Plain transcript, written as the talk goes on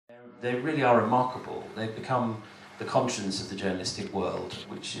they really are remarkable. They've become the conscience of the journalistic world,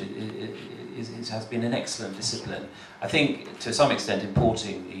 which has been an excellent discipline. I think, to some extent,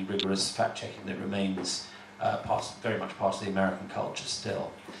 importing the rigorous fact-checking that remains very much part of the American culture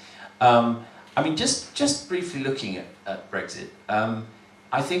still. I mean, just briefly looking at Brexit,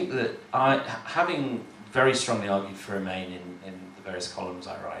 I think that having very strongly argued for Remain in the various columns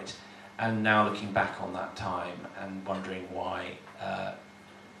I write, and now looking back on that time and wondering why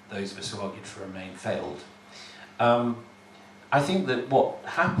those of us who argued for Remain failed, I think that what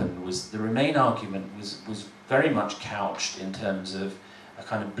happened was the Remain argument was very much couched in terms of a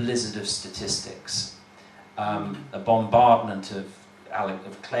kind of blizzard of statistics, a bombardment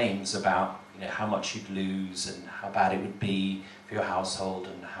of claims about how much you'd lose and how bad it would be for your household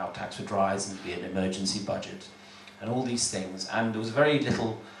and how tax would rise and there'd be an emergency budget and all these things. And there was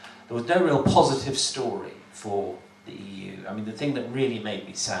no real positive story for the EU. I mean, the thing that really made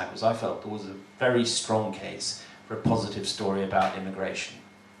me sad was I felt there was a very strong case for a positive story about immigration.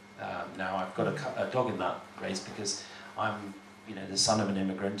 Now, I've got a dog in that race because I'm the son of an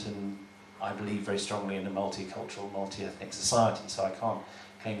immigrant, and I believe very strongly in a multicultural, multi-ethnic society, so I can't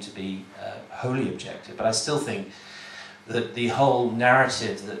claim to be wholly objective, but I still think that the whole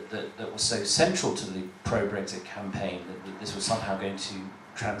narrative that was so central to the pro-Brexit campaign, that this was somehow going to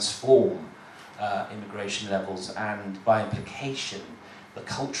transform immigration levels and, by implication, the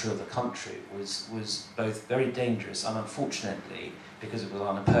culture of the country, was both very dangerous and, unfortunately, because it was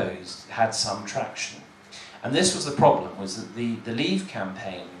unopposed, had some traction. And this was the problem, was that the Leave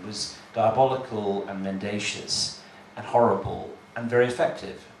campaign was diabolical and mendacious and horrible and very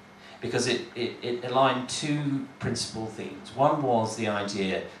effective, because it aligned two principal themes. One was the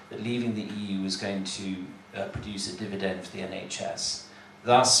idea that leaving the EU was going to produce a dividend for the NHS,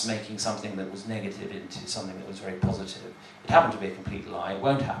 thus making something that was negative into something that was very positive. It happened to be a complete lie, it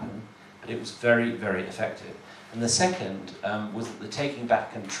won't happen, but it was very, very effective. And the second was that the Taking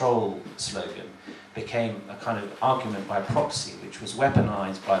Back Control slogan became a kind of argument by proxy, which was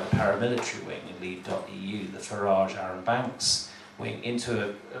weaponized by the paramilitary wing in Leave.eu, the Farage Aaron Banks wing,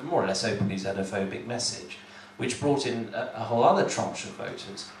 into a more or less openly xenophobic message, which brought in a whole other tranche of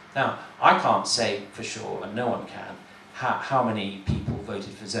voters. Now, I can't say for sure, and no one can, how many people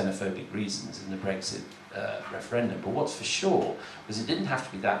voted for xenophobic reasons in the Brexit referendum, but what's for sure was it didn't have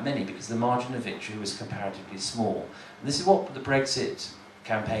to be that many because the margin of victory was comparatively small. And this is what the Brexit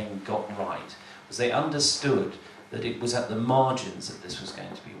campaign got right, was they understood that it was at the margins that this was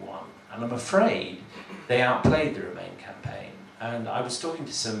going to be won. And I'm afraid they outplayed the Remain campaign. And I was talking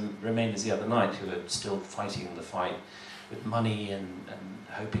to some Remainers the other night who are still fighting the fight with money and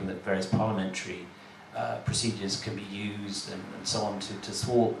hoping that various parliamentary procedures can be used and so on to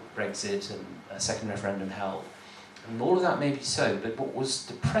thwart Brexit and a second referendum held. And all of that may be so, but what was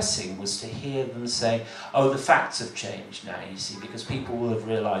depressing was to hear them say, oh, the facts have changed now, you see, because people will have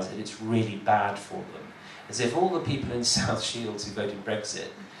realised that it's really bad for them. As if all the people in South Shields who voted Brexit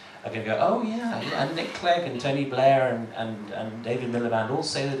are going to go, oh yeah, and Nick Clegg and Tony Blair and David Miliband all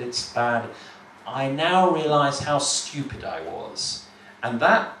say that it's bad. I now realise how stupid I was. And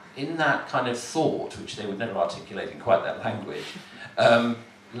that, in that kind of thought, which they would never articulate in quite that language,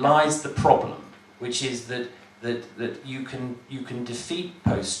 lies the problem, which is that you can defeat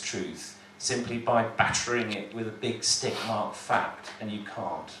post-truth simply by battering it with a big stick marked fact, and you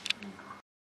can't.